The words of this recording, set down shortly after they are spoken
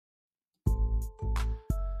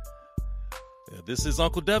This is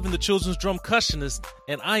Uncle Devin, the children's drum cushionist,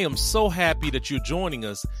 and I am so happy that you're joining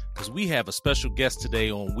us because we have a special guest today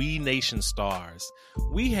on We Nation Stars.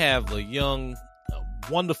 We have a young,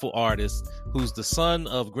 wonderful artist who's the son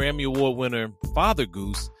of Grammy Award winner Father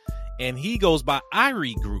Goose, and he goes by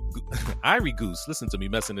Irie Goose. Listen to me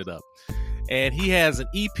messing it up. And he has an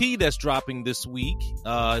EP that's dropping this week.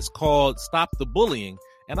 It's called Stop the Bullying.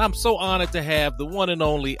 And I'm so honored to have the one and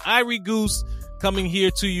only Irie Goose coming here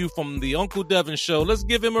to you from the Uncle Devin Show. Let's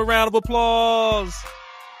give him a round of applause.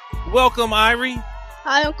 Welcome, Irie.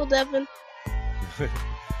 Hi, Uncle Devin.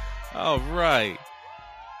 All right.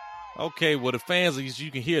 Okay, well, the fans, as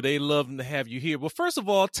you can hear, they love to have you here. Well, first of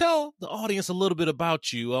all, tell the audience a little bit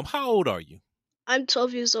about you. How old are you? I'm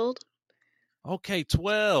 12 years old. Okay,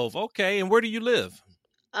 12. Okay, and where do you live?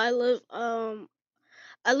 I live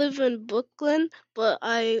in Brooklyn, but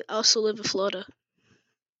I also live in Florida.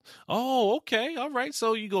 Oh, okay. All right.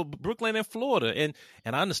 So you go Brooklyn and Florida. And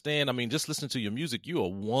I understand, just listening to your music, you're a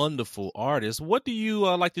wonderful artist. What do you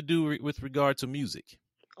like to do with regard to music?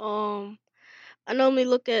 I normally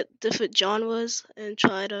look at different genres and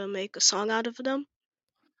try to make a song out of them.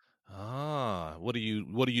 What do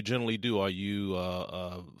you generally do? Are you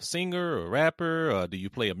a singer or a rapper? Do you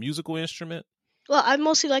play a musical instrument? Well, I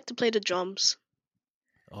mostly like to play the drums.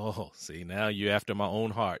 Oh, see, now you're after my own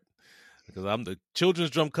heart. Because I'm the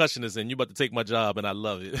children's drum cushionist, and you're about to take my job, and I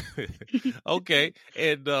love it. Okay,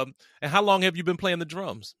 and how long have you been playing the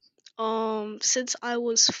drums? Since I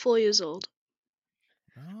was 4 years old.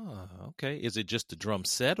 Oh, okay. Is it just the drum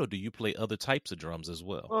set, or do you play other types of drums as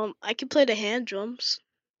well? I can play the hand drums.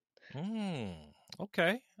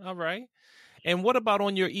 Okay, all right. And what about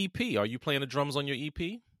on your EP? Are you playing the drums on your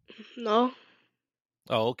EP? No.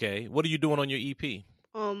 Oh, okay. What are you doing on your EP?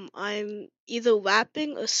 I'm either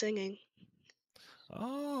rapping or singing.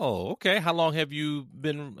 Oh, okay. How long have you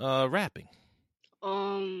been rapping?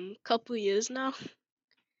 Couple years now.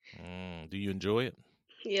 Do you enjoy it?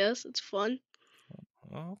 Yes, it's fun.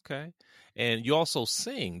 Okay. And you also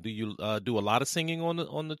sing. Do you do a lot of singing on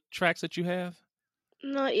the tracks that you have?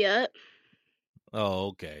 Not yet. Oh,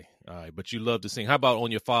 okay. All right. But you love to sing. How about on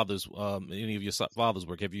your father's any of your father's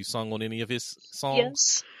work? Have you sung on any of his songs?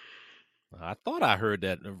 Yes. I thought I heard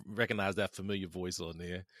that, recognized that familiar voice on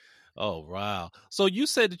there. Oh, wow. So you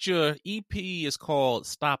said that your EP is called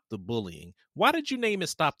Stop the Bullying. Why did you name it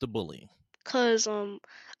Stop the Bullying? Because I'm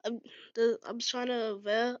trying to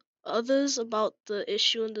aware others about the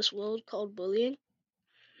issue in this world called bullying.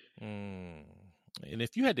 And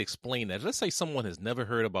if you had to explain that, let's say someone has never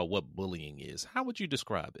heard about what bullying is, how would you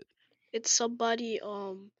describe it? It's somebody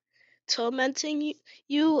tormenting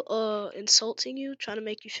you insulting you, trying to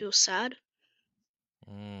make you feel sad.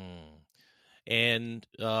 And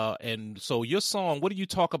so your song, what do you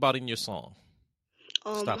talk about in your song?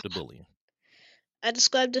 Stop the Bullying. I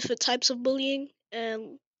describe different types of bullying,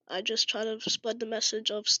 and I just try to spread the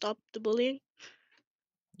message of stop the bullying.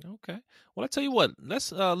 Okay. Well, I tell you what,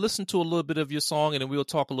 let's listen to a little bit of your song, and then we'll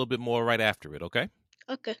talk a little bit more right after it, okay?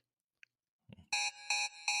 Okay.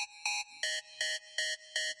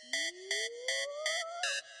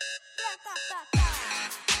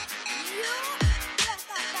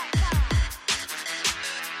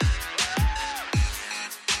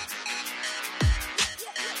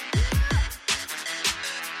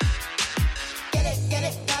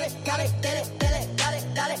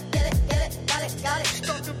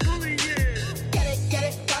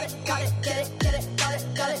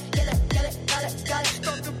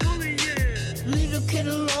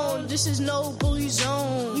 This is no bully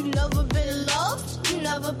zone. You never been loved? You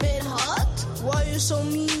never been hugged? Why you so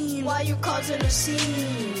mean? Why you causing a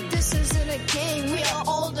scene? This isn't a game, we are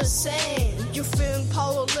all the same. You're feeling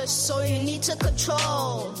powerless, so you need to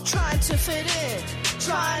control. Trying to fit in,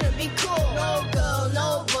 trying to be cool. No girl,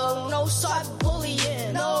 no bro, no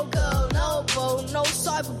cyberbullying. No girl, no bro, no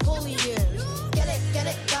cyberbullying. Get it, got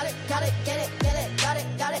it, got it, get it, got it,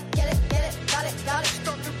 got it, get it, got it, got it.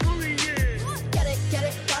 Stop the bullying. Get it, got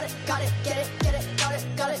it, got it, get it, got it,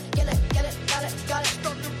 got it, got it, got it.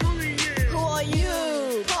 Stop the bullying. Who are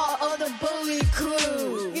you? Part of the bully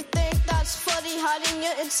crew. You think that's funny, hiding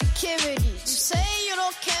your insecurities. You say you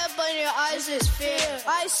don't care, but in your eyes is fear.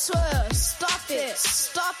 I swear, stop it,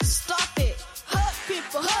 stop it. Hurt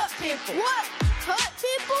people, what? Hurt people, what?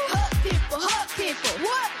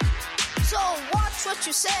 So watch what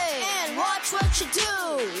you say and watch what you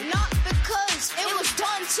do. Not because it was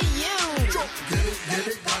done to you. Get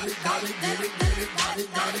it, got it, got it, get it, got it,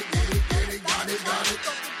 got it, get it, got it, got it, got it.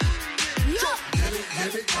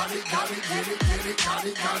 Get it, got it, got it, get it, got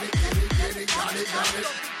it, got it, get it, got it, got it.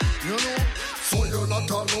 You know, so you're not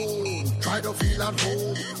alone. Try try to feel at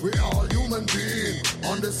home. We all human beings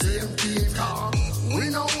on the same team car. We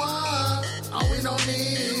know what, and we no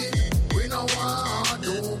need. We know what,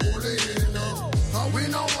 no bullying. And we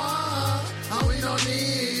know what, and we no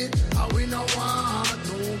need. And we know what,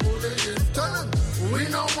 no bullying. Tell them, we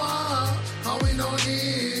know what, and we no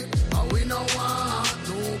need. And we know what,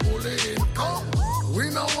 no bullying. Come, we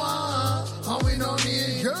know what, and we no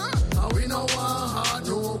need. Yeah, and we know what,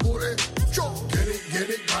 no bullying. Sure, get it,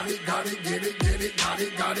 got it, got it, get it, get it, got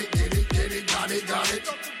it, got it, get it, get it, got it, got it.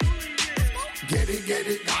 Get it,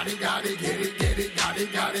 got it, got it, get it, got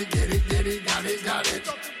it, got it, get it, got it, got it.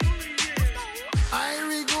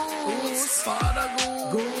 Irie goose, father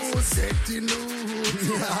goose, setting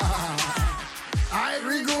loose.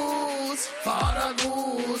 Irie goose, father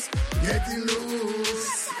goose, getting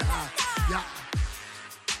loose. Yeah.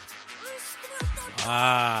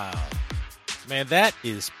 Wow. Man, that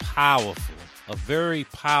is powerful. A very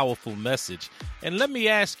powerful message. And let me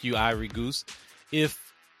ask you, Irie Goose, if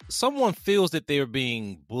someone feels that they're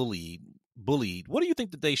being bullied, what do you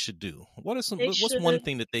think that they should do? What's one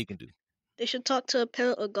thing that they can do? They should talk to a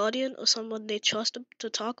parent or guardian or someone they trust to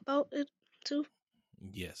talk about it to.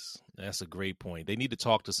 Yes, that's a great point. They need to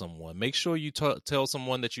talk to someone. Make sure you tell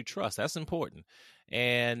someone that you trust. That's important.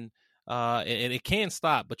 And it can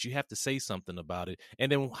stop, but you have to say something about it.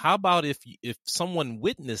 And then how about if someone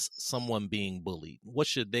witnessed someone being bullied? What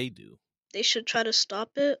should they do? They should try to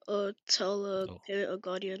stop it or tell a parent or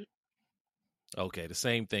guardian. Okay, the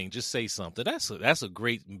same thing. Just say something. That's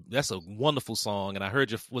a wonderful song. And I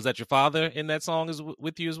heard was that your father in that song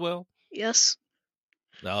with you as well? Yes.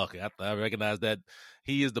 Okay, I recognize that.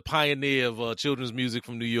 He is the pioneer of children's music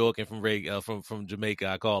from New York and from Jamaica,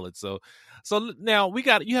 I call it. So now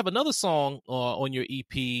you have another song on your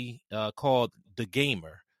EP called "The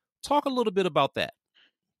Gamer." Talk a little bit about that.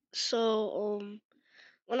 So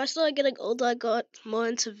when I started getting older, I got more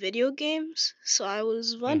into video games. So I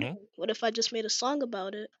was wondering, what if I just made a song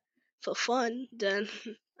about it for fun? Then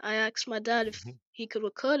I asked my dad if he could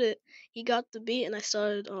record it. He got the beat, and I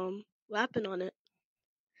started rapping on it.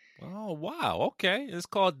 Oh, wow. Okay. It's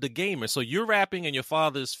called The Gamer. So you're rapping and your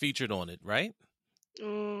father's featured on it, right?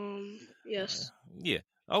 Yes. Yeah.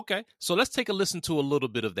 Okay. So let's take a listen to a little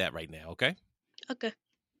bit of that right now, okay? Okay.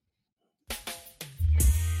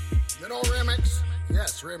 You know remix?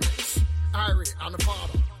 Yes, remix. Irie and the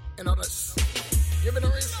father and others. Giving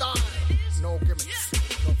her his style. No gimmicks.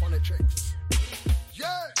 No funny tricks.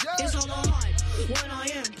 Yeah. It's all on hype when I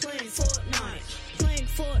am playing Fortnite. Playing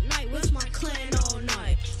Fortnite with my clan all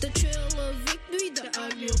night. The thrill of victory, the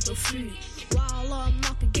agony of defeat. While I'm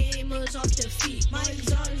knocking gamers off their feet. My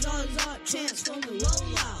exotic chance from the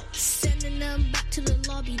rollout. Sending them back to the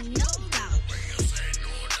lobby, no doubt.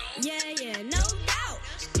 Yeah, no doubt.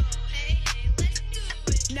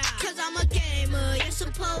 Cause I'm a gamer, yes a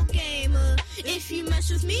pro gamer. If you mess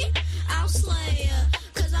with me, I'll slay ya.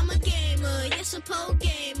 Cause I'm a gamer, yes a pro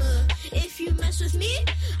gamer. If you mess with me,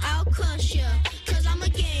 I'll crush ya. Cause I'm a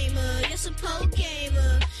gamer, yes a pro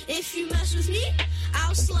gamer. If you mess with me,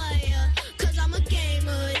 I'll slay ya. Cause I'm a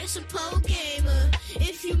gamer, yes a pro gamer.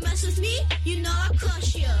 If you mess with me, you know I'll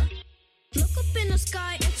crush ya. Look up in the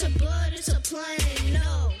sky, it's a bird, it's a plane.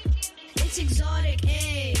 No, it's exotic,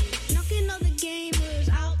 ayy. Knocking other gamers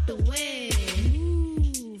out the way.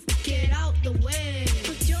 Move, get out the way.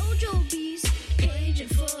 Put Jojo Beast, Paige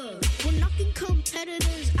and Fur. We're knocking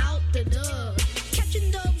competitors out the door. Catching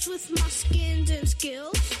dubs with my skins and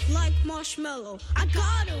skills. Like Marshmallow, I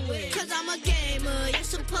gotta win. Cause I'm a gamer,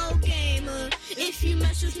 yes a pro gamer. If you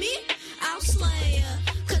mess with me, I'll slay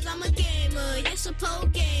ya. Cause I'm a gamer, yes a pro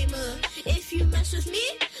gamer. If you mess with me,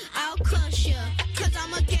 I'll crush ya. Cause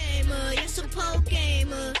I'm a gamer, yes a pro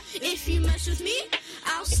gamer. If you mess with me,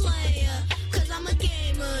 I'll slay ya. Cause I'm a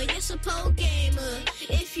gamer, yes a pro gamer.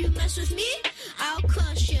 If you mess with me, I'll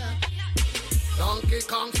crush ya. Donkey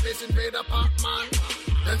Kong, Space Invader, Pac-Man,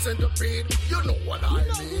 then Centipede, you know what I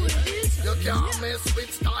mean. You can't mess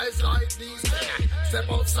with styles like these. Step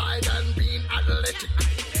outside and be athletic.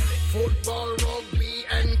 Football, rugby,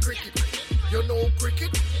 and cricket. You know cricket,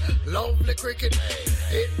 lovely cricket.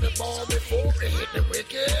 Hit the ball before it hit the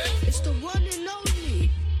wicket. It's the one and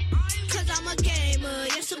only. Cause I'm a gamer,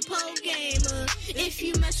 yes a pro gamer. If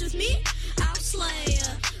you mess with me, I'll slay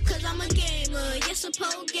ya. Cause I'm a gamer, yes a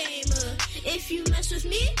pro gamer. If you mess with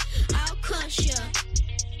me, I'll crush ya.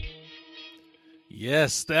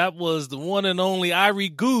 Yes, that was the one and only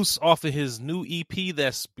Irie Goose off of his new EP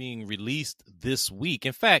that's being released this week.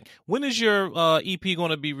 In fact, when is your EP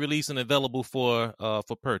going to be released and available for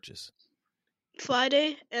purchase?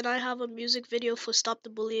 Friday, and I have a music video for Stop the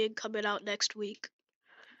Bullying coming out next week.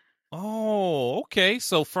 Oh, okay.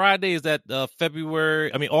 So Friday is that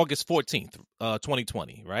August 14th,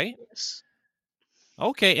 2020, right? Yes.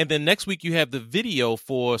 Okay, and then next week you have the video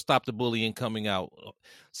for Stop the Bullying coming out.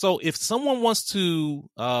 So if someone wants to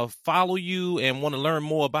follow you and want to learn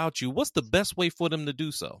more about you, what's the best way for them to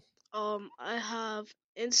do so? I have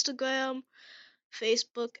Instagram,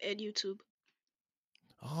 Facebook, and YouTube.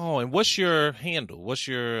 Oh, and what's your handle? What's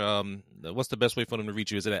the best way for them to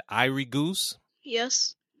reach you? Is it at Irie Goose?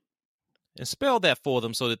 Yes. And spell that for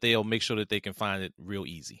them so that they'll make sure that they can find it real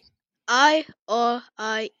easy.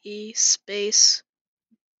 IRIE space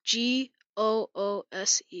GOOSE.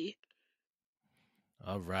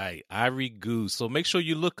 All right, Irie Goose. So make sure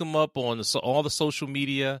you look them up on all the social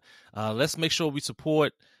media. Let's make sure we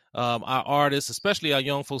support our artists, especially our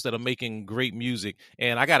young folks that are making great music.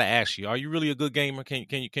 And I got to ask you, are you really a good gamer? Can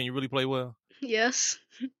you really play well? Yes.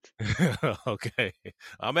 Okay,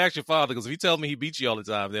 I'm asking your father because if he tells me he beats you all the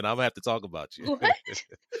time, then I'm gonna have to talk about you. What?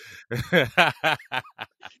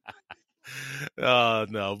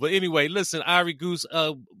 No, but anyway, listen, Irie Goose,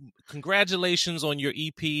 congratulations on your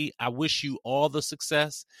EP. I wish you all the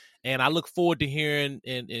success, and I look forward to hearing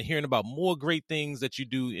and hearing about more great things that you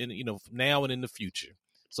do in now and in the future.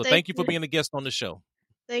 So thank you for being a guest on the show.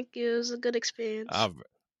 Thank you. It was a good experience.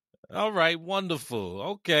 All right, wonderful.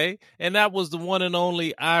 Okay, and that was the one and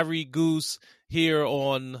only Irie Goose here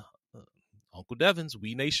on Uncle Devin's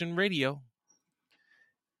We Nation Radio.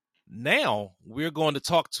 Now we're going to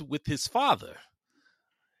talk with his father.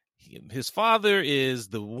 His father is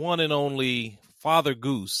the one and only Father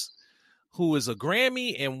Goose, who is a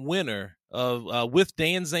Grammy and winner of with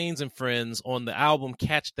Dan Zanes and Friends on the album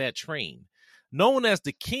Catch That Train. Known as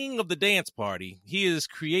the king of the dance party, he has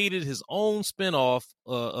created his own spinoff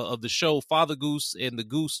of the show Father Goose and the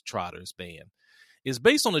Goose Trotters Band. It's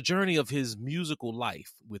based on the journey of his musical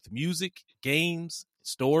life with music, games,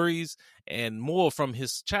 stories, and more from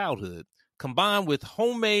his childhood, combined with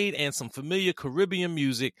homemade and some familiar Caribbean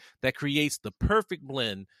music that creates the perfect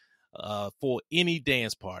blend for any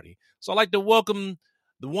dance party. So I'd like to welcome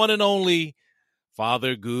the one and only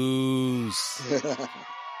Father Goose.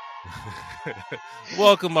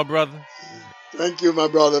 Welcome, my brother. Thank you, my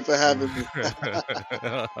brother, for having me.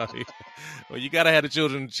 Well, you gotta have the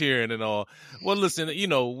children cheering and all. Well, listen,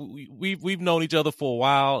 we've known each other for a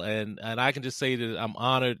while, and I can just say that I'm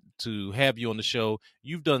honored to have you on the show.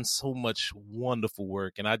 You've done so much wonderful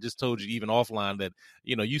work, and I just told you even offline that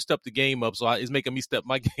you stepped the game up, so it's making me step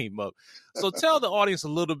my game up. So tell the audience a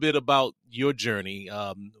little bit about your journey.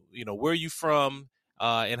 Where are you from,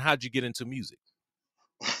 and how'd you get into music?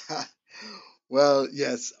 Well,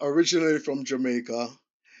 yes, originally from Jamaica.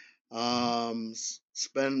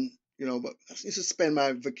 Spend but I used to spend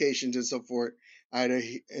my vacations and so forth either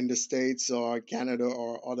in the States or Canada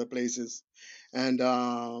or other places. And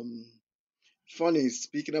funny,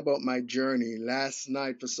 speaking about my journey, last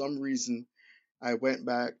night for some reason I went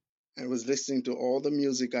back and was listening to all the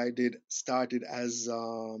music I did started as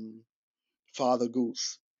Father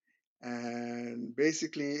Goose, and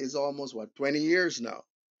basically it's almost 20 years now.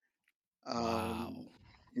 Wow.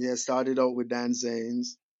 Yeah, started out with Dan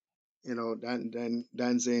Zanes,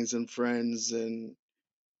 Dan Zanes and Friends, and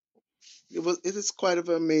it is quite of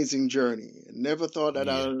an amazing journey. Never thought that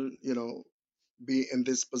Yeah. I'll be in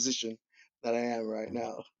this position that I am right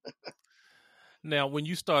now. Now, when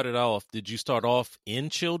you started off, did you start off in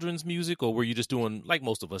children's music, or were you just doing, like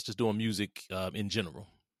most of us, just doing music in general?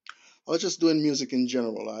 I was just doing music in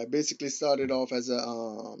general. I basically started off as a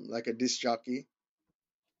like a disc jockey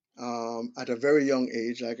at a very young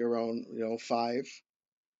age, like around 5,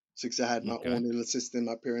 6. I had my Okay. own little system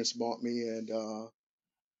my parents bought me, and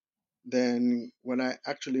then when I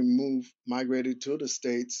actually migrated to the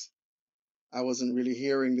States, I wasn't really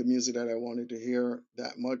hearing the music that I wanted to hear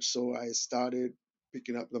that much. So I started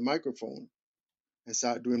picking up the microphone and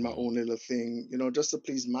started doing my own little thing, just to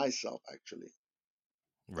please myself, actually.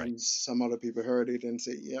 Right. And some other people heard it and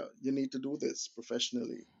say, yeah, you need to do this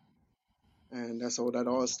professionally. And that's how that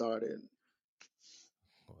all started.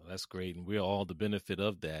 Well, that's great. And we're all the benefit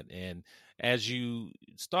of that. And as you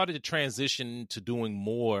started to transition to doing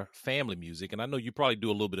more family music, and I know you probably do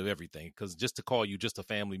a little bit of everything, because just to call you just a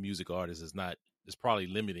family music artist is probably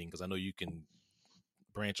limiting, because I know you can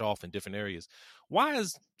branch off in different areas. Why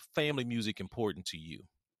is family music important to you?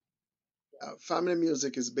 Family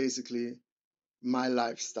music is basically my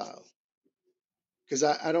lifestyle. Because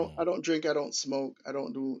I don't drink, I don't smoke, I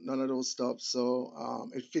don't do none of those stuff. So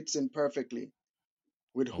it fits in perfectly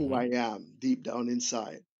with who I am deep down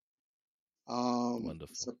inside. It's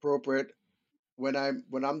Wonderful. appropriate when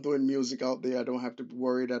I'm doing music out there. I don't have to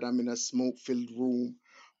worry that I'm in a smoke filled room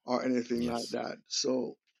or anything like Yes. that.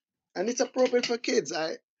 So and it's appropriate for kids.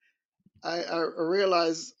 I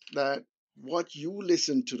realize that what you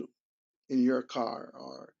listen to in your car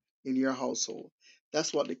or in your household,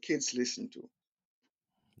 that's what the kids listen to.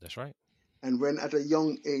 That's right. And when at a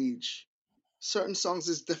young age, certain songs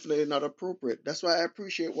is definitely not appropriate. That's why I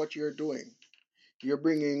appreciate what you're doing. You're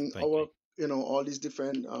bringing Thank you. our, all these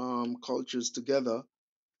different cultures together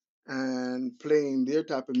and playing their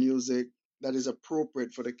type of music that is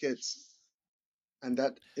appropriate for the kids. And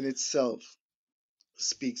that in itself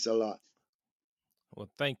speaks a lot. Well,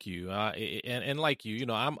 thank you. And like you,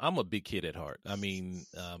 I'm a big kid at heart. I mean,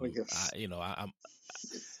 Oh, yes. I'm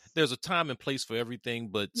there's a time and place for everything,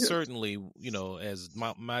 but Yes. certainly, as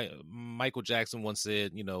my Michael Jackson once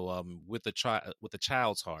said, with a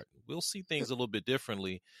child's heart, we'll see things a little bit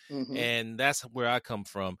differently, Mm-hmm. and that's where I come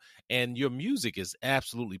from. And your music is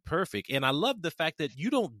absolutely perfect, and I love the fact that you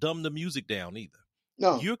don't dumb the music down either.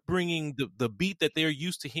 No. You're bringing the beat that they're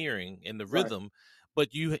used to hearing and the Right. rhythm,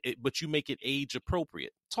 but you make it age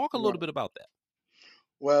appropriate. Talk a Right. little bit about that.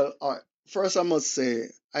 Well, first I must say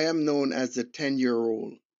I am known as the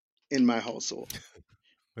 10-year-old in my household.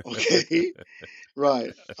 Okay.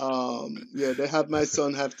 Right. Yeah, they have my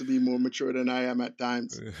son have to be more mature than I am at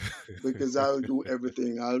times because I'll do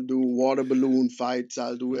everything. I'll do water balloon fights.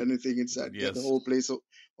 I'll do anything inside. Get the Yes. whole place.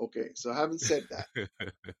 Okay. So having said that,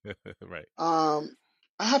 Right.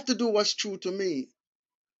 I have to do what's true to me.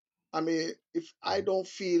 I mean, if I don't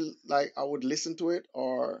feel like I would listen to it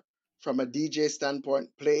or from a DJ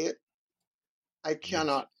standpoint play it, I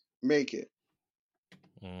cannot make it.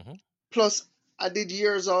 Mm-hmm. Plus, I did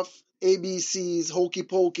years of ABCs, Hokey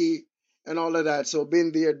Pokey, and all of that. So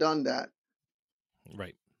been there, done that.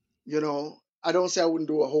 Right. I don't say I wouldn't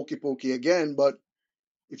do a Hokey Pokey again, but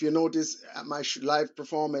if you notice at my live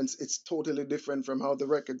performance, it's totally different from how the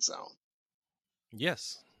records sound.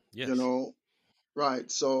 Yes. Yes.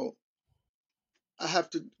 Right. So I have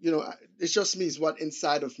to, it's just me. It's what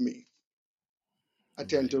inside of me. I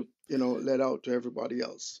tend Right. to, let out to everybody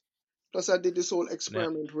else. Plus, I did this whole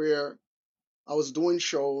experiment where I was doing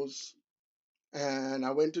shows, and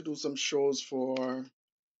I went to do some shows for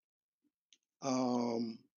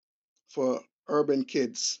urban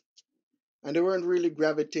kids, and they weren't really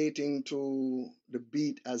gravitating to the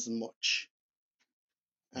beat as much.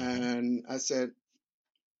 Mm-hmm. And I said,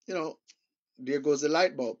 there goes the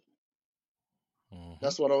light bulb. Mm-hmm.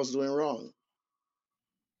 That's what I was doing wrong.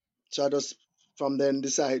 So I just from then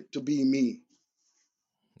decide to be me.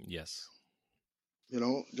 Yes.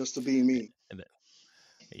 Just to be me.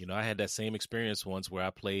 And I had that same experience once where I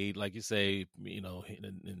played, like you say,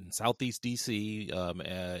 in Southeast DC,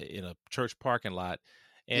 in a church parking lot,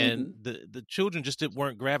 and the children just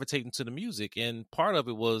weren't gravitating to the music. And part of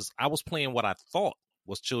it was I was playing what I thought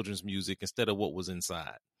was children's music instead of what was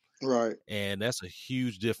inside. Right. And that's a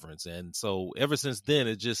huge difference. And so ever since then,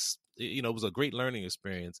 it just, it was a great learning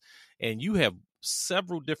experience. And you have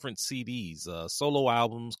several different CDs, solo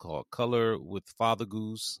albums called Color with Father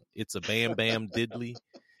Goose. It's a Bam Bam Diddley.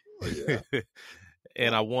 Oh, yeah.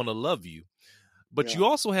 And I Want to Love You. But you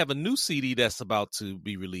also have a new CD that's about to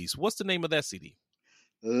be released. What's the name of that CD?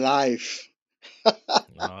 Life.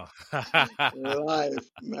 Life,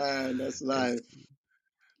 man. That's life.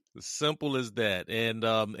 As simple as that. And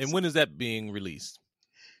when is that being released?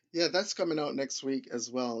 Yeah, that's coming out next week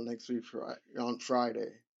as well. Next week on Friday.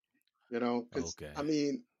 Because Okay. I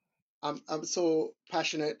mean, I'm so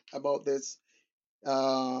passionate about this.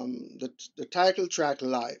 The title track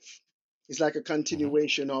 "Life" is like a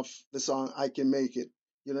continuation of the song "I Can Make It."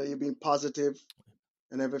 You've been positive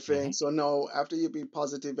and everything. So now, after you've been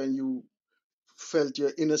positive and you felt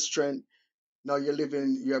your inner strength, now you're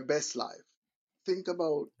living your best life. Think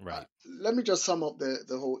about, right. Let me just sum up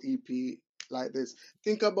the whole EP like this.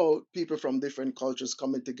 Think about people from different cultures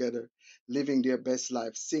coming together, living their best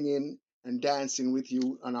life, singing and dancing with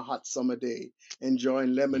you on a hot summer day,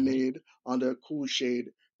 enjoying lemonade under a cool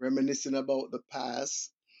shade, reminiscing about the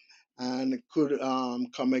past and could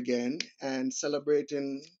come again, and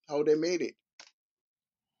celebrating how they made it.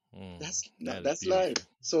 That's life.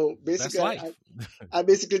 So basically, that's life. I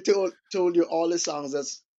basically told you all the songs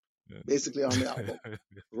that's basically on the album,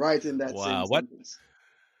 right in that same sentence.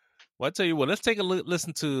 Well, I tell you what, let's take a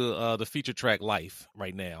listen to the feature track "Life"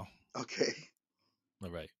 right now. Okay. All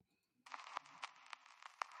right.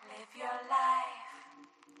 Live your life,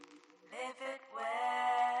 live it well.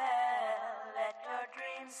 Let your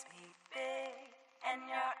dreams be big and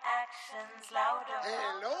your actions louder.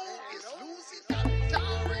 Hello, it's Lucy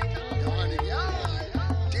Tari, Donnie Yard,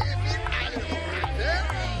 David Allen.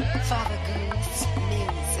 Father Goose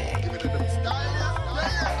music. Give it a little style,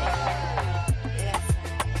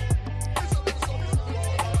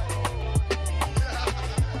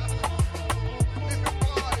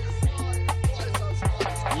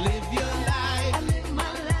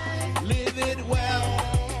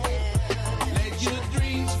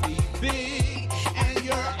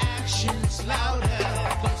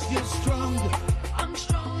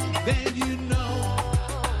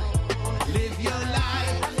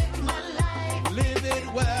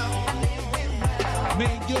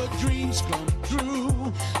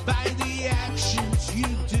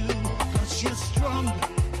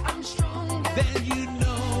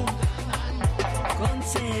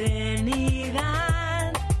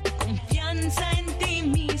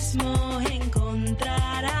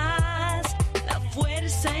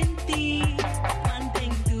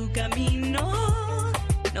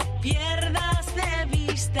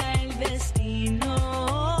 conquista el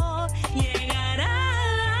destino. Llegará.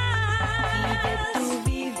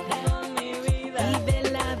 Vive tu vida,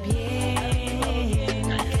 vívela bien.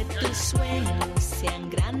 Que tus sueños sean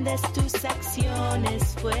grandes, tus acciones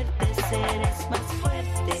fuertes. Eres más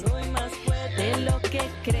fuerte, soy más fuerte de lo que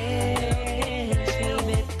crees.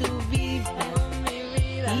 Vive tu vida,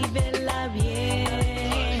 vívela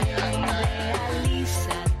bien.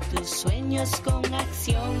 Realiza tus sueños con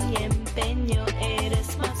acción y empeño.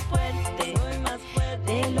 Eres más fuerte, soy más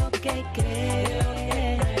fuerte de lo que crees.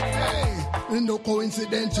 No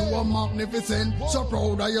coincidence, you are magnificent. So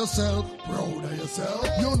proud of yourself, proud of yourself.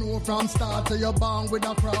 You know from start to you're born with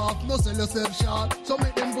a craft. No sell yourself short, so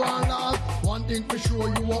make them go and laugh. One thing for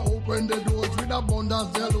sure, you will open the doors with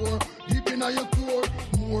abundance galore. Deep in your core,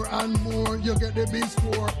 more and more, you get the big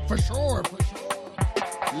score. For sure, for sure.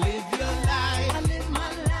 Live your life. I live my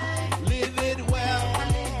life. Live it well. I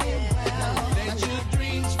live it well. Let your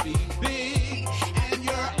dreams be big and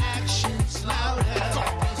your actions louder.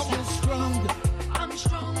 Cause you're stronger. I'm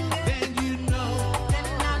stronger than you know. Than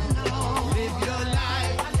I know. Live your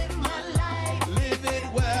life. I live my life. Live it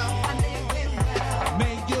well. I live it well.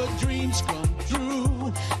 Make your dreams come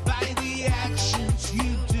true by the actions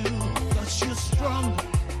you do. Cause you're stronger.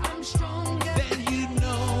 I'm stronger than you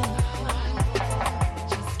know.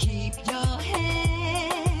 Keep your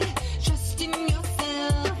head, trust in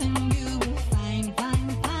yourself, and you will find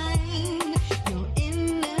your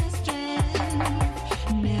inner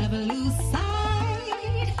strength. Never lose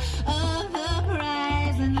sight of the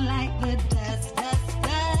prize, and like the dust,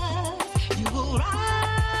 you will rise.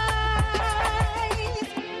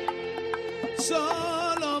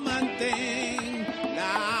 Solo mantén la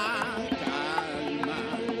calma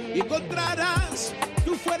y encontrarás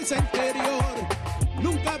tu fuerza interior.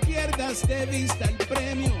 Nunca pierdas de vista el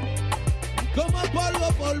premio. Como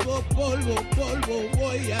polvo, polvo, polvo, polvo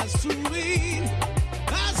voy a subir,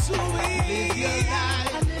 a subir. Live your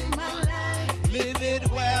life, Live my life. live it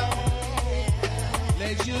well.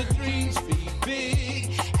 Let your dreams be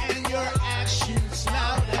big and your actions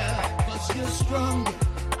louder. Cause you're stronger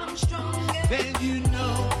I'm stronger than you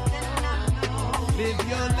know. than I know. Live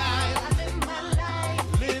your life, I live my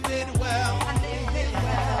life. live it well. I live it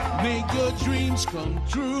well. Make your dreams come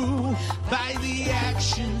true by the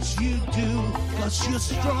actions you do. Cause you're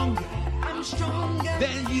stronger I'm stronger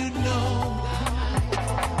than you know.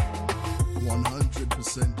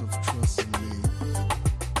 100% of trust in me.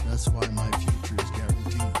 That's why my future is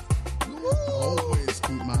guaranteed. Always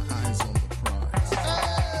keep my eyes on the prize.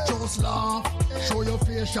 Just laugh, show your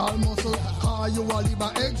facial muscle. Call you a live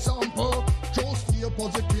by example. Just stay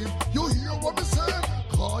positive. You hear what we say?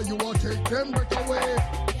 Call you a take them breath away.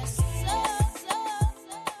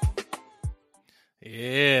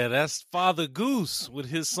 Yeah, that's Father Goose with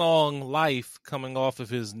his song Life, coming off of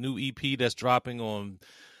his new EP that's dropping on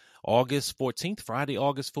August 14th, Friday,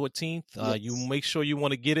 August 14th. You make sure you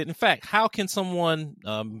want to get it. In fact, how can someone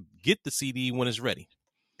get the CD when it's ready?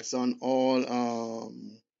 It's on all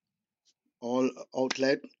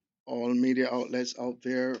media outlets out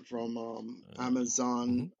there, from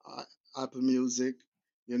Amazon, Apple Music,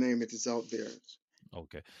 you name it, it's out there.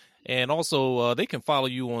 Okay. And also, they can follow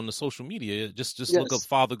you on the social media. Just look up Yes,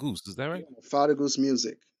 Father Goose. Is that right? Father Goose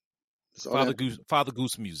Music. That's all I Father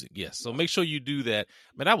Goose Music. Yes. So make sure you do that.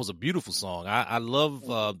 Man, that was a beautiful song. I love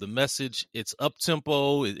the message. It's up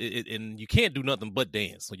tempo, and you can't do nothing but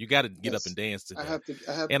dance. So you got to get up and dance to I that.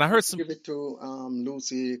 have And I heard some. give it to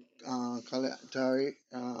Lucy Calatari,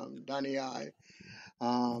 Danny I,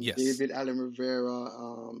 Yes. David Allen Rivera,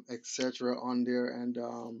 etc. on there, and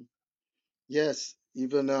yes,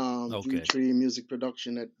 even Okay. V3 Music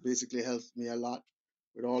Production, that basically helped me a lot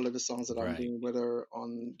with all of the songs that I'm Right. doing, whether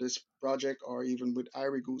on this project or even with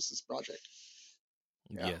Irie Goose's project.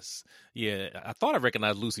 Yeah. Yes. Yeah. I thought I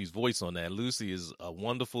recognized Lucy's voice on that. Lucy is a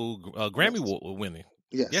wonderful Grammy Yes. Award winner.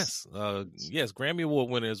 Yes. Yes. Yes. Grammy Award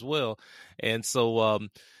winner as well. And so, I'm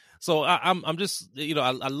just,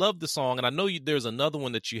 I love the song, and I know there's another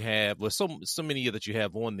one that you have, or so many that you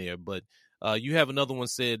have on there, but you have another one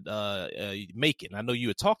said, Make It. And I know you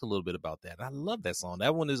had talked a little bit about that. I love that song.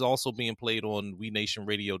 That one is also being played on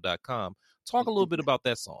WeNationRadio.com. Talk a little bit about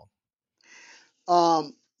that song.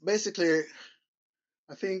 Basically,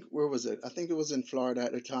 I think, where was it? I think it was in Florida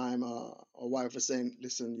at the time. A wife was saying,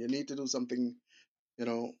 listen, you need to do something,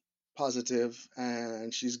 positive.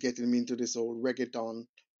 And she's getting me into this old reggaeton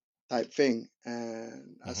type thing.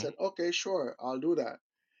 And I said, okay, sure, I'll do that.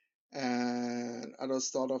 And I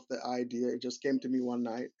just thought of the idea. It just came to me one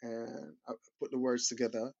night, and I put the words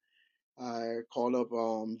together. I called up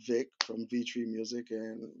Vic from V3 Music,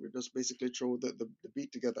 and we just basically throw the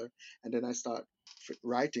beat together, and then I start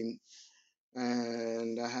writing.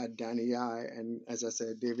 And I had Danny I, and as I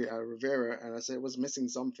said, David I. Rivera, and I said it was missing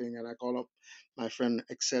something, and I called up my friend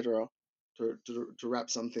etc. To rap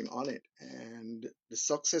something on it, and the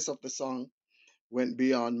success of the song went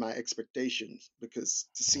beyond my expectations, because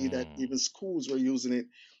to see that Mm. even schools were using it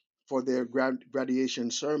for their graduation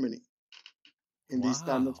ceremony in these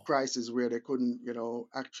time of Wow. crisis where they couldn't,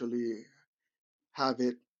 actually have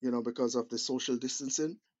it, because of the social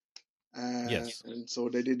distancing. Yes. And so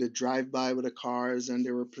they did a drive-by with the cars, and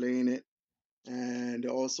they were playing it. And they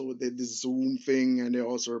also did the Zoom thing, and they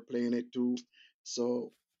also were playing it too.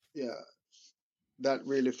 So, yeah, that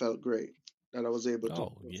really felt great that I was able to Oh,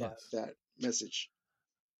 provide yes. that message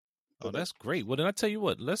to Oh, them. that's great. Well, then I tell you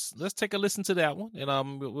what, let's take a listen to that one,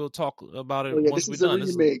 and we'll talk about Oh it yeah, once this we're is a done. This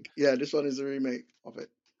is remake. Yeah, this one is a remake of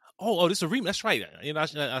it. this is a remake. That's right. I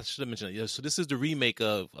should have mentioned it. Yeah, so this is the remake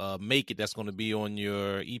of "Make It." That's going to be on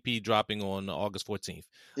your EP, dropping on August 14th.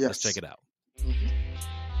 Let's check Yes. it out.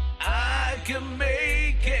 I can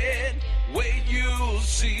make it. Wait, you'll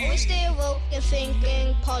see. Always stay woke and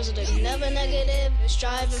thinking positive, never negative,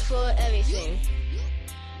 striving for everything.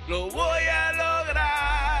 Lo voy a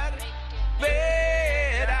lograr.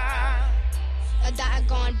 Verás. A that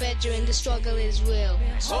gone bedroom, the struggle is real.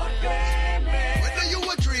 Whether you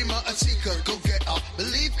a dreamer, a seeker, go getter,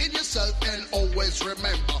 believe in yourself and always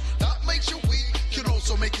remember that makes you weak, can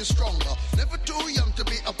also make you stronger. Never too young to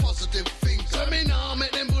be a positive thinker. So me now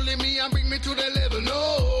make them bully me and bring me to the level.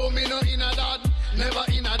 No, me no in a that, never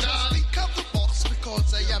in a that. Just think out the box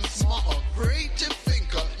because I am smarter, creative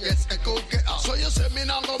thinker. Yes, a go getter. So you say me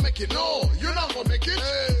not gonna make it? No, you're not gonna make it.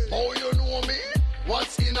 Hey. Oh, you know me?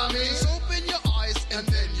 What's in a me? Just open your eyes and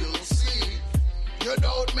then you'll see. You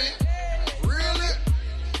doubt me? Really?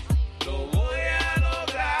 Lo voy a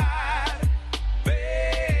lograr.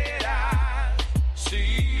 Verás.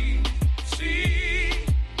 Sí, sí.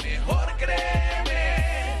 Mejor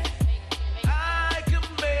créeme. I can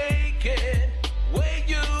make it. Wait,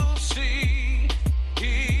 you see.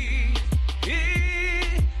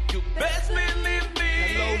 You best believe me.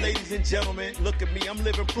 Hello, ladies and gentlemen. Look at me. I'm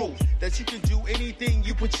living proof that you can do anything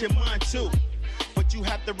you put your mind to. But you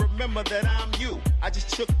have to remember that I'm you. I just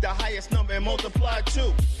took the highest number and multiplied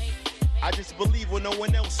two. I just believe when no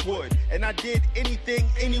one else would. And I did anything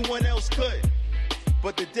anyone else could.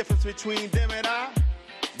 But the difference between them and I,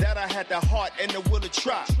 that I had the heart and the will to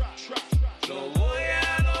try. Lo voy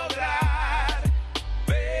a lograr.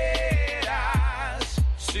 Verás.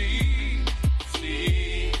 Sí,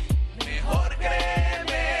 sí. Mejor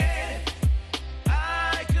créeme.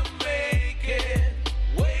 I can make it.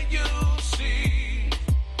 Wait, you see.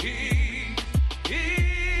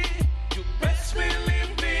 You best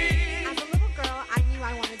believe me. As a little girl, I knew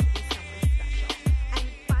I wanted to be someone special. And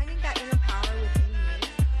finding that inner power within me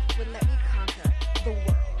would let me conquer the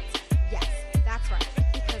world. Yes, that's right.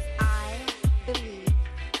 Because I believe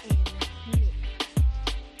in me.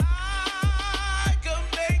 I can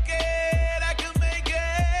make it. I can make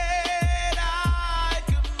it. I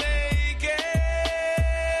can make it.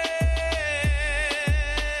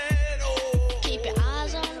 Oh. Keep your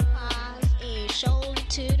eyes on the prize and your shoulder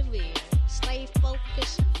to the wheel. Stay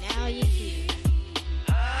focused, now you're here.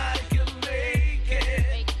 I can make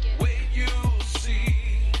it. Wait, you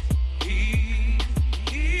see.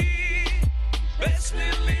 Best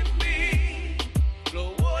believe me.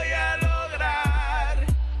 Lo voy a lograr.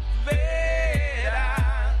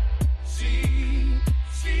 Verás. Sí,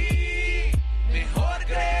 sí. Mejor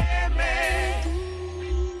créeme.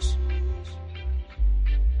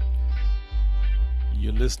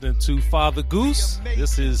 You're listening to Father Goose.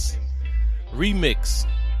 This is remix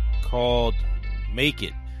called "Make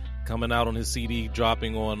It," coming out on his CD,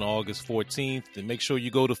 dropping on August 14th. And make sure you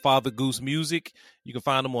go to Father Goose Music. You can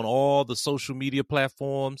find him on all the social media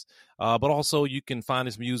platforms, but also you can find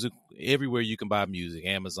his music everywhere you can buy music: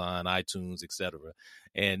 Amazon, iTunes, etc.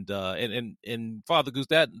 And Father Goose,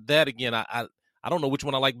 that again, I don't know which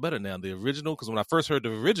one I like better now, the original, because when I first heard the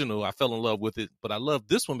original, I fell in love with it. But I love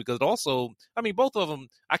this one because it also, I mean, both of them,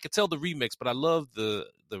 I could tell the remix, but I love the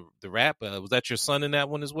rap. Was that your son in that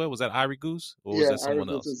one as well? Was that Irie Goose, or was Yeah, that someone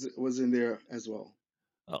Iris else? was in there as well.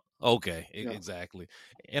 Oh, okay, Yeah. exactly.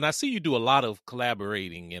 And I see you do a lot of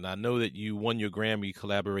collaborating, and I know that you won your Grammy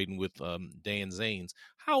collaborating with Dan Zanes.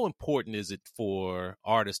 How important is it for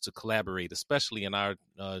artists to collaborate, especially in our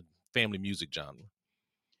family music genre?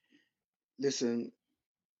 Listen,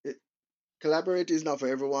 collaborate is not for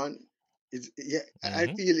everyone. I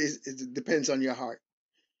feel it depends on your heart.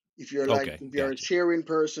 If you're Okay, if you're a gotcha. sharing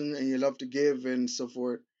person and you love to give and so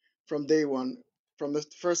forth, from day one. From the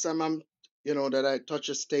first time that I touch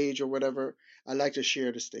a stage or whatever, I like to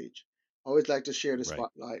share the stage. I always like to share the Right.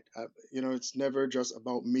 spotlight. It's never just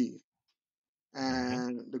about me. Mm-hmm.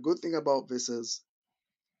 And the good thing about this is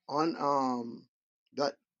on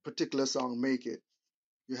that particular song, Make It,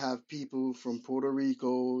 you have people from Puerto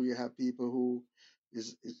Rico, you have people who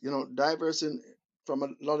is diverse from a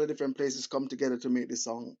lot of different places come together to make this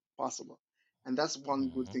song possible. And that's one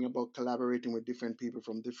good Mm-hmm. thing about collaborating with different people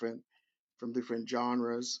from different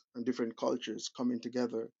genres and different cultures coming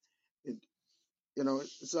together. It,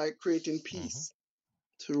 it's like creating Mm-hmm. peace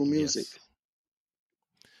through music.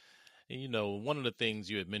 Yes. And one of the things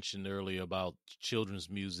you had mentioned earlier about children's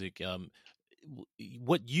music,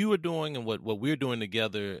 what you are doing and what we're doing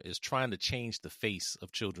together is trying to change the face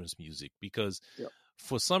of children's music, because Yep.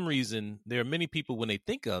 for some reason there are many people, when they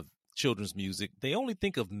think of children's music, they only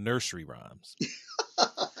think of nursery rhymes.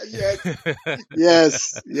 Yes,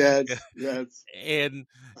 yes, yes, yes. and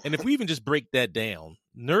if we even just break that down,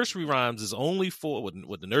 nursery rhymes is only for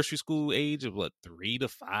what the nursery school age of 3 to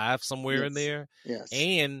 5, somewhere in Yes, there. yes.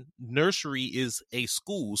 And nursery is a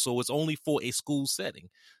school, so it's only for a school setting.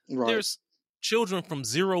 Right. There's children from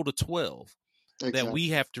 0 to 12 that Exactly. we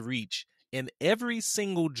have to reach, and every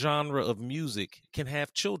single genre of music can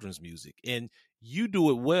have children's music, and you do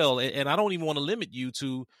it well. And I don't even want to limit you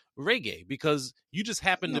to reggae, because you just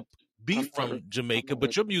happen No, to be I'm not. from I'm Jamaica, not.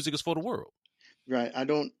 but your music is for the world. Right. I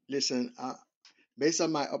don't listen. Based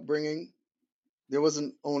on my upbringing, there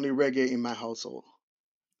wasn't only reggae in my household.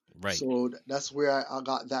 Right. So that's where I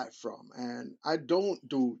got that from. And I don't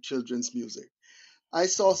do children's music. I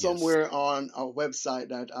saw Yes. somewhere on a website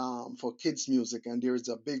that for kids music, and there is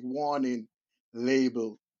a big warning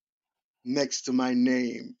label next to my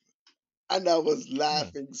name, and I was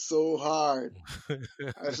laughing so hard.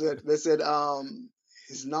 They said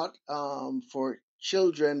it's not for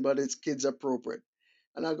children, but it's kids appropriate.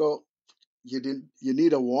 And I go, you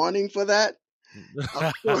need a warning for that?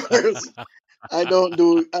 Of course. I don't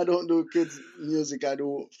do kids music. I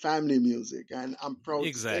do family music, and I'm proud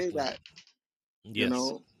to say Exactly. that. Yes.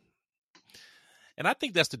 And I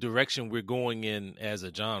think that's the direction we're going in as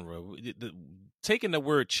a genre. Taking the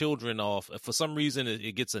word children off, for some reason,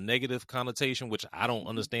 it gets a negative connotation, which I don't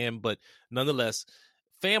understand. But nonetheless,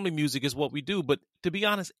 family music is what we do. But to be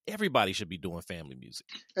honest, everybody should be doing family music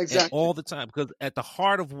Exactly. all the time, because at the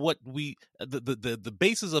heart of what the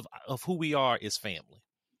basis of who we are is family.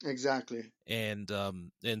 Exactly. And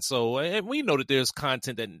so we know that there's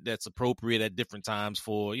content that's appropriate at different times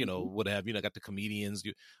for what have got the comedians,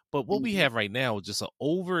 but what we have right now is just an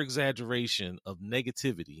over exaggeration of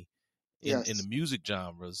negativity in the music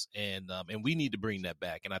genres, and we need to bring that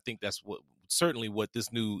back. And I think that's certainly what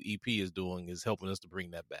this new EP is doing, is helping us to bring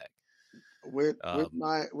that back. With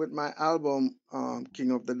my album King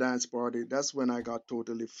of the Dance Party, that's when I got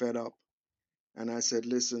totally fed up, and I said,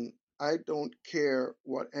 listen, I don't care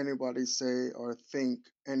what anybody say or think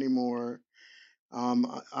anymore.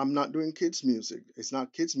 I'm not doing kids music. It's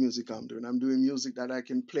not kids music I'm doing. I'm doing music that I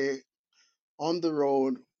can play on the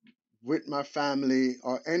road with my family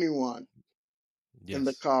or anyone in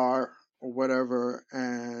the car or whatever,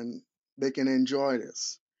 and they can enjoy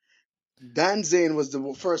this. Dan Zane was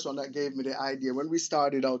the first one that gave me the idea when we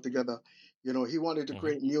started out together. He wanted to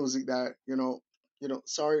create music that,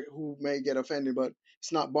 sorry who may get offended, but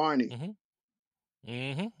it's not Barney.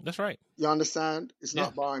 That's right. You understand? It's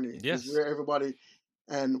not Barney. Yes. It's where everybody.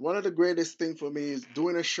 And one of the greatest things for me is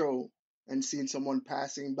doing a show and seeing someone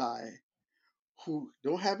passing by who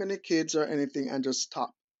don't have any kids or anything and just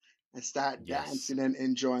stop and start dancing and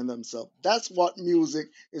enjoying themselves. That's what music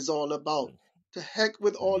is all about. To heck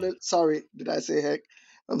with all the. Sorry, did I say heck?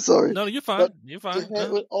 I'm sorry. No, you're fine. But you're fine. to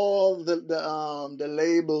heck with all the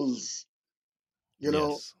labels.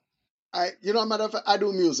 Yes. Matter of fact, I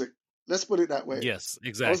do music. Let's put it that way. Yes, I was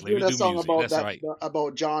exactly. doing a song music. about That's right.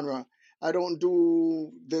 about genre. I don't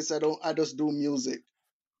do this. I just do music.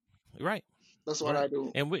 Right. That's what I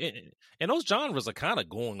do. And those genres are kind of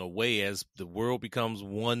going away as the world becomes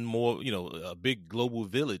one more, a big global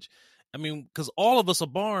village. I mean, because all of us are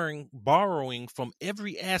borrowing from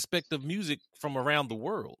every aspect of music from around the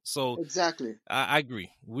world. So exactly, I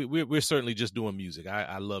agree. We're certainly just doing music.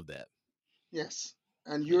 I love that. Yes,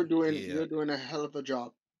 and you're doing a hell of a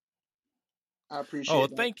job. I appreciate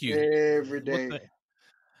that. Thank you. Every day.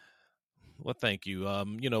 Well, thank you.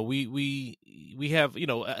 We have,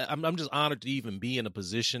 I'm just honored to even be in a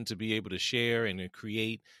position to be able to share and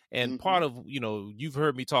create. And part of, you've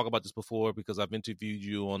heard me talk about this before because I've interviewed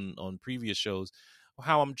you on previous shows,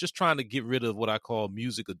 how I'm just trying to get rid of what I call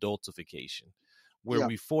music adultification, where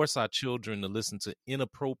we force our children to listen to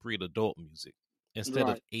inappropriate adult music. instead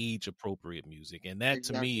of Right. age appropriate music, and that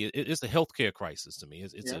to Exactly. me it's a healthcare crisis. To me,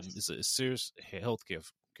 it's Yes. a serious healthcare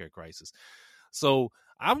crisis. So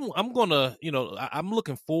I'm gonna, I'm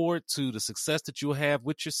looking forward to the success that you'll have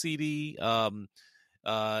with your CD. And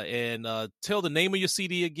tell the name of your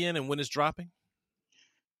CD again and when it's dropping.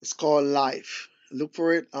 It's called Life. Look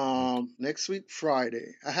for it Okay. next week,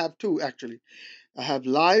 Friday. I have two actually. I have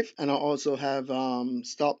Life, and I also have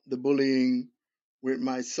Stop the Bullying with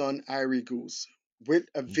my son Irie Goose. With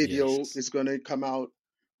a video Yes. is gonna come out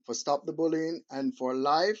for Stop the Bullying, and for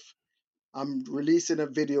Life, I'm releasing a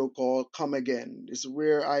video called Come Again. This is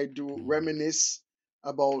where I do reminisce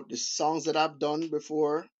about the songs that I've done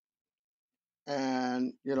before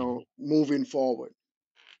and Mhm. moving forward.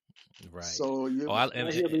 Right. So Oh,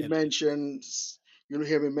 you'll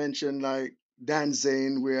hear me mention like Dan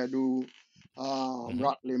Zane where I do mhm.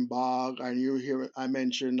 Rattling Bog, and you hear I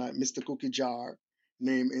mention like Mr. Cookie Jar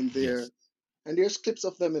name in there, Yes. and there's clips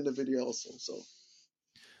of them in the video also. So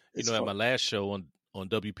it's At fun. my last show on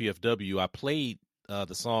WPFW, I played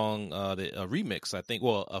the song, the remix. I think,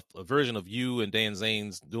 well, a version of you and Dan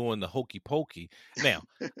Zane's doing the Hokey Pokey. Now,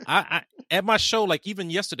 I at my show, like even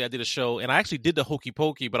yesterday, I did a show and I actually did the Hokey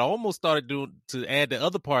Pokey, but I almost started to add the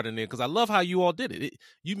other part in there because I love how you all did it.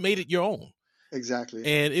 You made it your own, Exactly.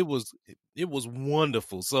 and it was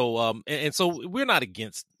wonderful. So and so we're not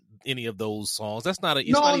against any of those songs. It's not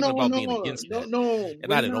No, even no, about no, being against no, that, no. and We're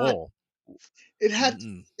not at not. all. It had to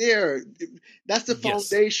Mm-mm. be there. That's the Yes.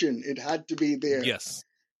 foundation. It had to be there. Yes.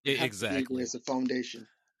 It had to be there Exactly. as a foundation.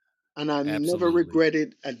 And I never Absolutely.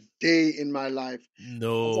 regretted a day in my life. As I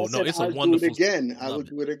No, said, it's a I'll do it wonderful. again. I will Love it.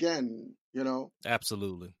 do it again.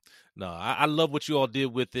 Absolutely. No, I love what you all did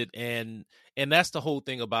with it, and that's the whole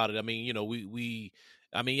thing about it. I mean,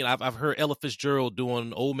 I've heard Ella Fitzgerald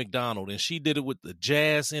doing Old MacDonald, and she did it with the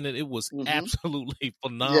jazz in it. It was Hmm. absolutely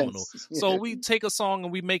phenomenal. Yes. So we take a song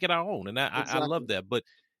and we make it our own, and I love Exactly. that. But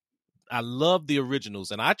I love the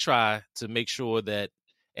originals, and I try to make sure that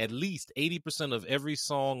at least 80% of every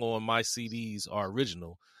song on my CDs are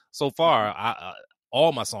original. So far,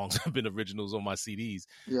 all my songs have been originals on my CDs.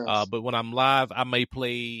 Yes. But when I'm live, I may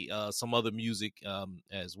play some other music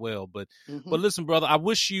as well. But Hmm. listen, brother, I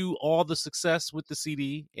wish you all the success with the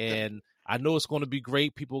CD, and I know it's going to be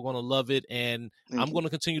great. People are going to love it, and Thank I'm you. going to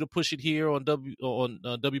continue to push it here on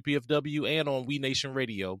WPFW and on We Nation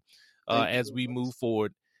Radio Thank you as very we much. move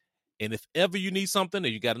forward. And if ever you need something or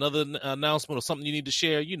you got another announcement or something you need to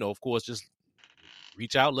share, of course, just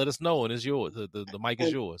reach out, let us know, and it's yours. The mic is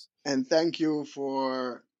And, yours. and thank you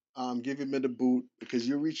for giving me the boot, because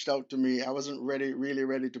you reached out to me. I wasn't really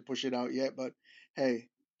ready to push it out yet, but hey,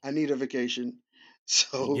 I need a vacation.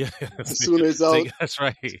 So Yes, as soon as out, that's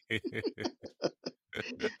right.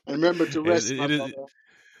 and remember to rest, my It is. brother.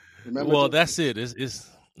 Remember Well, to that's it.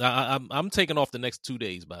 I'm taking off the next 2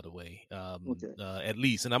 days, by the way, okay. at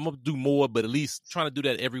least, and I'm gonna do more, but at least trying to do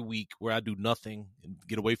that every week, where I do nothing and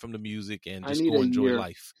get away from the music and I just need go a enjoy year.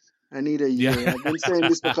 life. I need a Yeah, year. I've been saying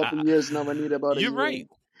this for a couple of years now. I need about a you're year. right.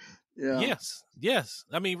 Yeah. Yes.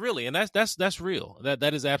 I mean, really, and that's real.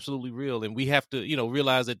 That is absolutely real, and we have to,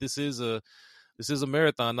 realize that this is a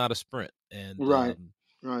marathon, not a sprint. Right.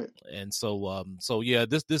 Right. And so yeah,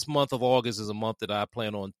 this month of August is a month that I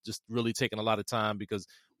plan on just really taking a lot of time, because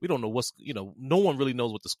we don't know no one really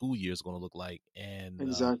knows what the school year is going to look like, and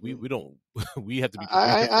Exactly. we don't we have to be I,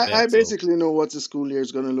 prepared for I, I that. So basically know what the school year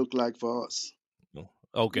is going to look like for us.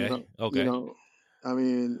 okay, You know. I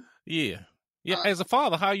mean, yeah. Yeah, I, as a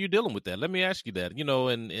father, how are you dealing with that? Let me ask you that. And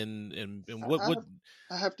I have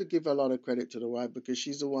I have to give a lot of credit to the wife, because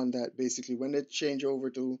she's the one that basically, when they change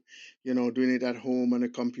over to, doing it at home and the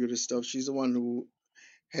computer stuff, she's the one who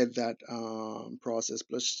had that process.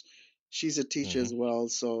 Plus, she's a teacher Mhm. as well,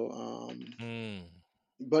 so Mm.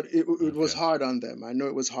 but it was Okay. hard on them. I know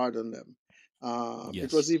it was hard on them.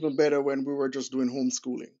 It was Yes. even better when we were just doing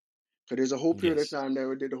homeschooling, because there's a whole period of Yes. time that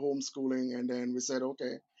we did the homeschooling, and then we said,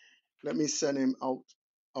 okay, let me send him out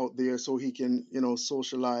there so he can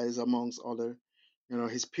socialize amongst other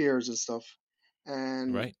his peers and stuff.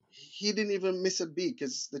 And Right. he didn't even miss a beat,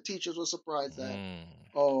 because the teachers were surprised that, Mm.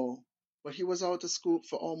 oh, but he was out of school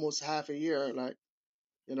for almost half a year, like,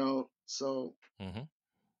 so Mhm.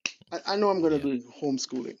 I know I'm going to Yeah. do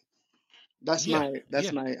homeschooling. That's Yeah. that's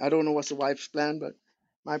Yeah. my I don't know what's the wife's plan, but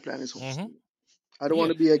my plan is Mhm. homeschooling. I don't want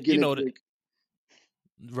Yeah. to be a You guinea know, pig.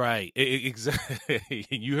 right. Exactly.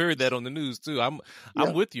 You heard that on the news too. I'm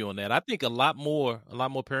Yeah, with you on that. I think a lot more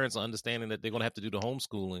parents are understanding that they're going to have to do the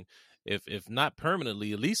homeschooling, if not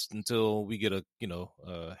permanently, at least until we get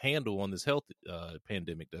a handle on this health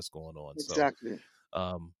pandemic that's going on. So exactly.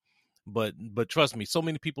 um But trust me, so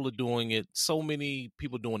many people are doing it. So many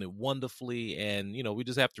people doing it wonderfully, and we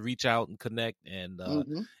just have to reach out and connect. And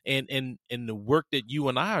and the work that you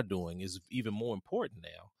and I are doing is even more important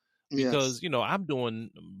now, because I'm doing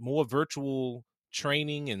more virtual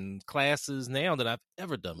training and classes now than I've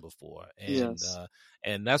ever done before,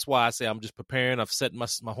 and that's why I say I'm just preparing. I've set my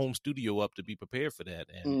home studio up to be prepared for that,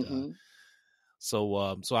 and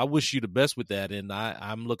so I wish you the best with that, and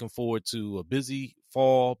I'm looking forward to a busy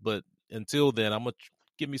fall. But until then, I'm gonna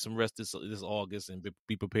give me some rest this August and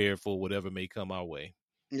be prepared for whatever may come our way.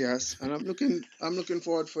 Yes, and I'm looking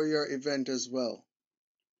forward for your event as well.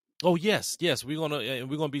 Oh yes, we're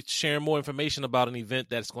gonna be sharing more information about an event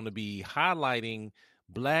that's going to be highlighting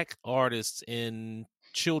Black artists in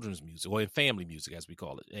children's music, or in family music as we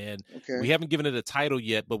call it. And we haven't given it a title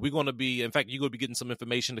yet, but we're going to be, in fact, you're going to be getting some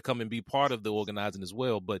information to come and be part of the organizing as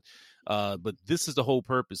well. But this is the whole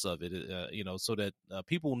purpose of it, so that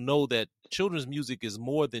people know that children's music is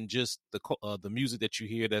more than just the music that you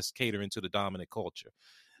hear that's catering to the dominant culture.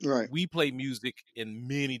 Right. We play music in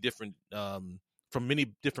many different from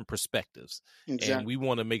many different perspectives, and we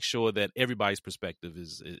want to make sure that everybody's perspective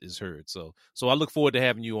is heard. So I look forward to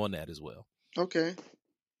having you on that as well. Okay.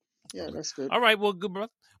 Yeah, that's good. All right. Well, good,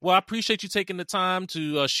 brother. Well, I appreciate you taking the time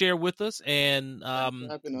to share with us, and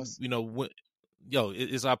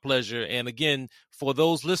it's our pleasure. And again, for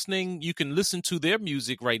those listening, you can listen to their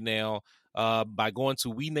music right now by going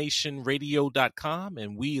to wenationradio.com,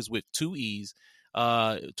 and we is with 2 E's,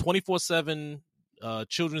 24/7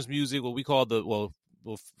 children's music, what we call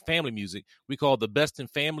family music. We call the best and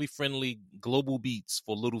family-friendly global beats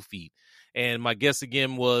for little feet. And my guest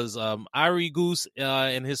again was Irie Goose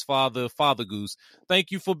and his father Goose. Thank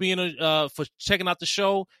you for being for checking out the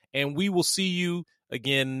show, and we will see you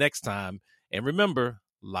again next time. And remember,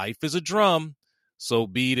 life is a drum, so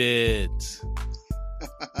beat it.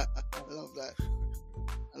 I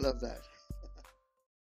love that.